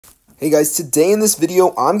Hey guys, today in this video,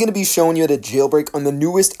 I'm going to be showing you how to jailbreak on the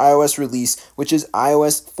newest iOS release, which is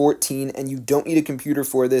iOS 14, and you don't need a computer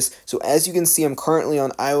for this. So as you can see, I'm currently on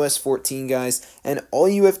iOS 14, guys, and all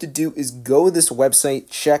you have to do is go to this website,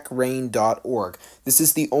 Checkra1n.org. This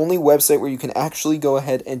is the only website where you can actually go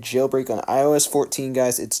ahead and jailbreak on iOS 14,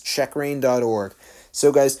 guys. It's Checkra1n.org.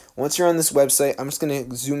 So guys, once you're on this website, I'm just going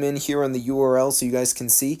to zoom in here on the URL so you guys can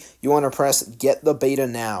see. You want to press Get the Beta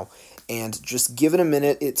Now. And just give it a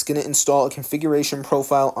minute. It's going to install a configuration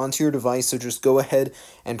profile onto your device, so just go ahead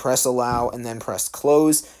and press allow and then press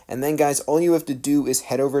close. And then guys, all you have to do is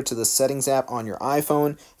head over to the settings app on your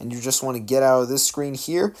iPhone, and you just want to get out of this screen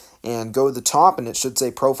here and go to the top, and it should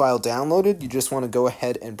say profile downloaded. You just want to go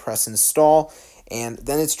ahead and press install, and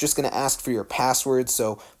then it's just going to ask for your password,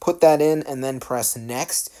 so put that in and then press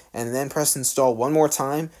next, and then press install one more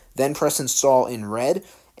time, then press install in red.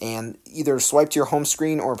 And either swipe to your home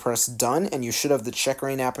screen or press done, and you should have the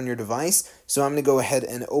Checkra1n app on your device. So I'm going to go ahead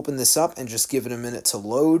and open this up and just give it a minute to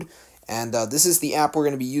load. And this is the app we're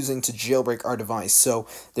going to be using to jailbreak our device. So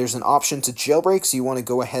there's an option to jailbreak, so you want to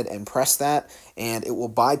go ahead and press that, and it will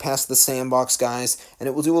bypass the sandbox, guys, and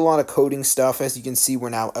it will do a lot of coding stuff. As you can see, we're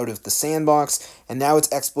now out of the sandbox, and now it's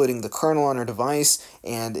exploiting the kernel on our device,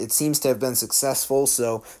 and it seems to have been successful.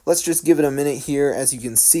 So let's just give it a minute here. As you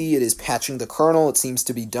can see, it is patching the kernel. It seems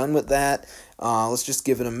to be done with that. Let's just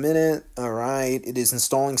give it a minute. Alright, it is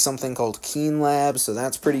installing something called KeenLab, so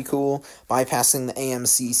that's pretty cool. Bypassing the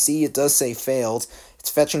AMCC, it does say failed. It's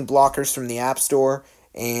fetching blockers from the App Store.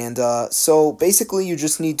 And so basically you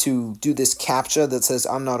just need to do this CAPTCHA that says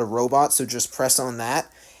I'm not a robot, so just press on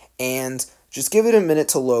that. And just give it a minute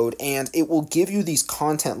to load, and it will give you these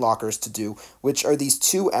content lockers to do, which are these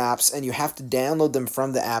two apps, and you have to download them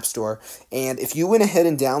from the App Store. And if you went ahead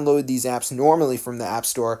and downloaded these apps normally from the App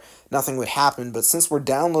Store, nothing would happen. But since we're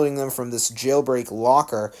downloading them from this jailbreak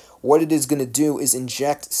locker, what it is going to do is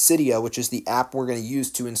inject Cydia, which is the app we're going to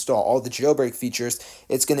use to install all the jailbreak features.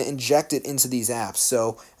 It's going to inject it into these apps.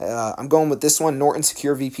 So I'm going with this one, Norton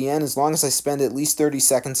Secure VPN. As long as I spend at least 30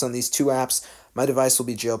 seconds on these two apps, my device will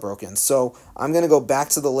be jailbroken. So I'm going to go back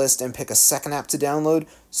to the list and pick a second app to download.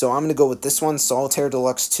 So I'm going to go with this one, Solitaire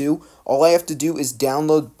Deluxe 2. All I have to do is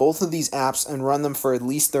download both of these apps and run them for at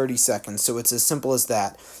least 30 seconds. So it's as simple as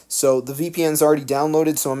that. So the VPN's already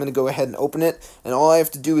downloaded, so I'm going to go ahead and open it. And all I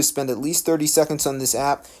have to do is spend at least 30 seconds on this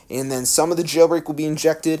app, and then some of the jailbreak will be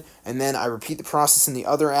injected, and then I repeat the process in the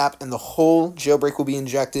other app, and the whole jailbreak will be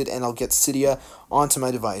injected, and I'll get Cydia onto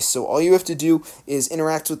my device. So all you have to do is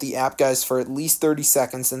interact with the app, guys, for at least 30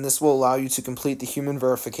 seconds, and this will allow you to complete the human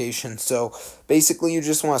verification. So basically you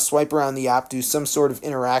just want to swipe around the app, do some sort of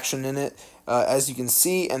interaction in it, as you can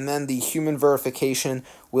see, and then the human verification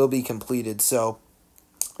will be completed. So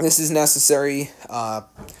this is necessary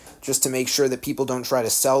just to make sure that people don't try to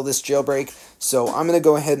sell this jailbreak. So I'm going to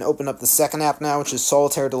go ahead and open up the second app now, which is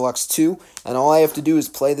Solitaire Deluxe 2, and all I have to do is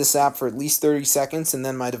play this app for at least 30 seconds, and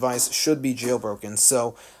then my device should be jailbroken.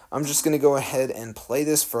 So I'm just going to go ahead and play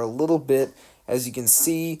this for a little bit. As you can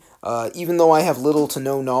see, even though I have little to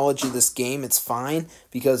no knowledge of this game, it's fine,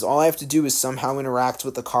 because all I have to do is somehow interact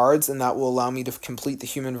with the cards, and that will allow me to complete the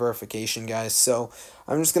human verification, guys. So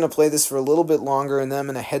I'm just going to play this for a little bit longer, and then I'm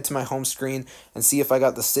going to head to my home screen and see if I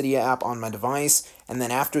got the Cydia app on my device. And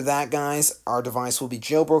then after that, guys, our device will be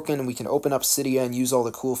jailbroken, and we can open up Cydia and use all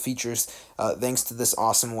the cool features thanks to this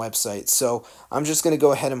awesome website. So I'm just going to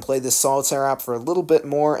go ahead and play this Solitaire app for a little bit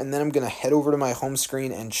more, and then I'm going to head over to my home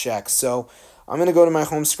screen and check. So I'm going to go to my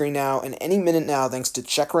home screen now, and any minute now, thanks to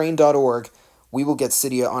Checkra1n.org, we will get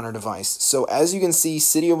Cydia on our device. So as you can see,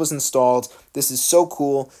 Cydia was installed. This is so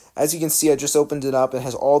cool. As you can see, I just opened it up. It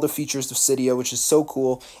has all the features of Cydia, which is so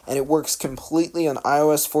cool, and it works completely on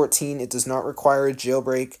iOS 14. It does not require a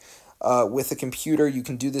jailbreak. With a computer, you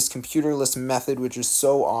can do this computerless method, which is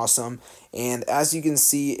so awesome. And as you can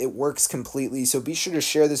see, it works completely. So be sure to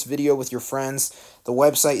share this video with your friends. The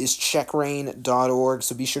website is Checkra1n.org,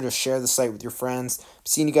 so be sure to share the site with your friends. I'm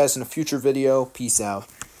seeing you guys in a future video. Peace out.